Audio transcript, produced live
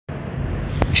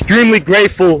extremely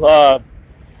grateful.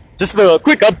 Just a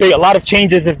quick update. A lot of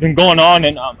changes have been going on,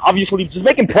 and obviously just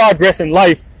making progress in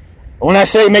life. And when I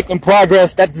say making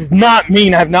progress, that does not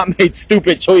mean I have not made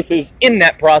stupid choices in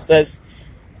that process.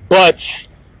 But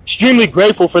extremely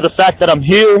grateful for the fact that I'm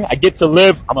here. I get to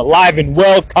live. I'm alive and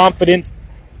well, confident.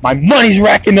 My money's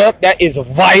racking up. That is a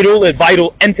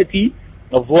vital entity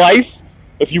of life,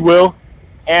 if you will.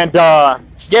 And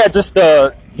yeah, just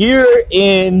here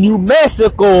in New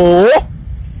Mexico,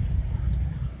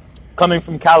 coming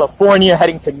from California,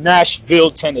 heading to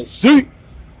Nashville, Tennessee.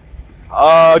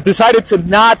 Decided to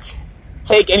not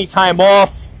take any time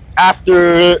off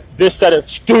after this set of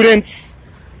students.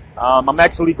 I'm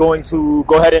actually going to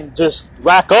go ahead and just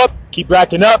keep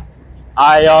racking up.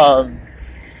 I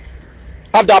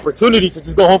have the opportunity to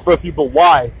just go home for a few, but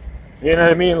why? You know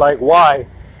what I mean? Like, why?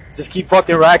 Just keep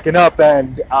fucking racking up.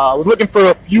 And I was looking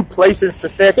for a few places to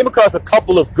stay. I came across a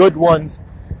couple of good ones,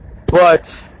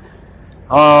 but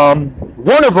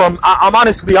one of them,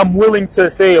 I'm willing to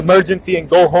say emergency and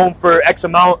go home for X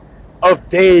amount of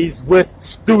days with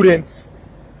students.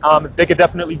 If they could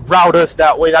definitely route us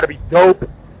that way, that'd be dope.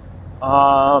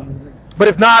 But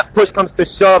if not, push comes to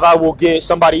shove, I will get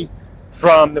somebody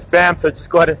from the fam to just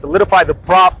go ahead and solidify the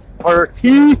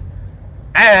property,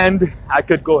 and I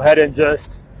could go ahead and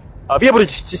just be able to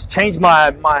just change my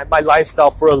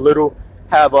lifestyle for a little,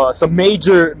 have some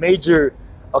major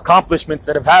accomplishments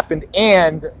that have happened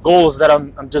and goals that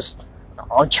I'm just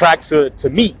on track to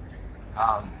meet.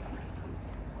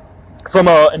 From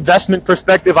an investment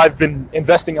perspective, I've been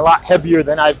investing a lot heavier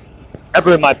than I've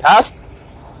ever in my past.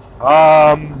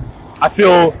 I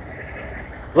feel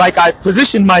like I've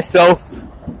positioned myself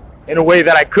in a way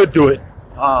that I could do it.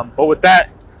 But with that,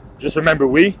 just remember,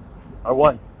 we are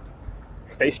one.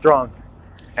 Stay strong.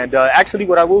 And actually,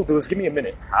 what I will do is give me a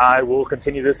minute. I will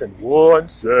continue this in 1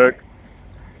 sec.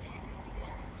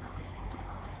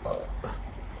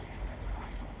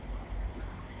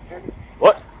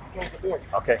 What?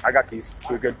 Okay, I got keys.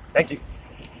 We're good. Thank you.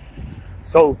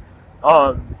 So,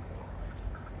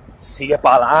 sigue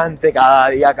pa'lante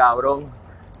cada día, cabrón.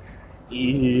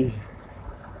 Y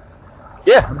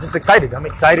yeah, I'm just excited. I'm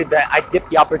excited that I get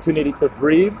the opportunity to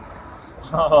breathe.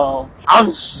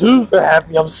 I'm super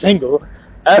happy I'm single.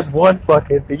 That's one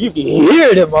fucking thing. You can hear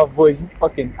it in my voice.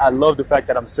 I love the fact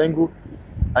that I'm single.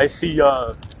 I see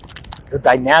the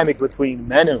dynamic between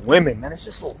men and women. Man, it's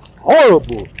just so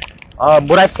horrible.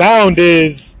 What I found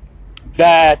is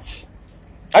that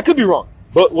I could be wrong,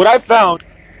 but what I found,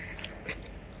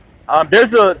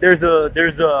 there's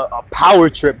a power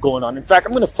trip going on. In fact,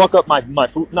 I'm gonna fuck up my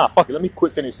food. Nah, fuck it. Let me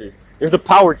finish this. There's a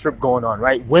power trip going on,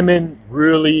 right? Women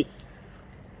really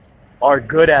are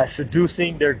good at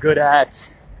seducing. They're good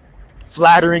at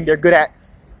flattering. They're good at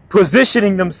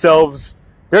positioning themselves.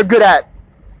 They're good at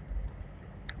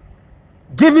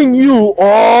giving you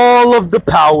all of the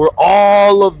power,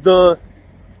 all of the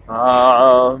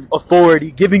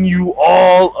authority, giving you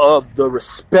all of the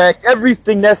respect,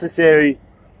 everything necessary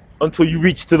until you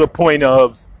reach to the point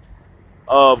of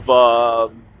I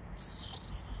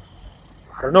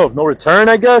don't know, of no return,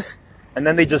 I guess. And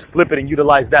then they just flip it and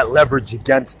utilize that leverage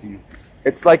against you.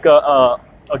 It's like a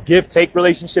give-take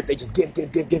relationship. They just give,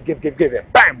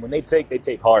 and bam! When they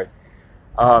take hard.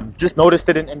 Just noticed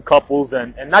it in couples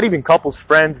and not even couples,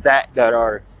 friends that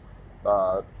are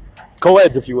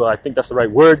co-eds, if you will. I think that's the right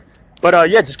word. But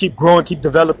yeah, just keep growing, keep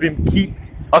developing, keep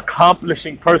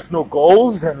accomplishing personal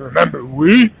goals. And remember,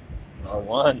 we are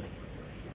one.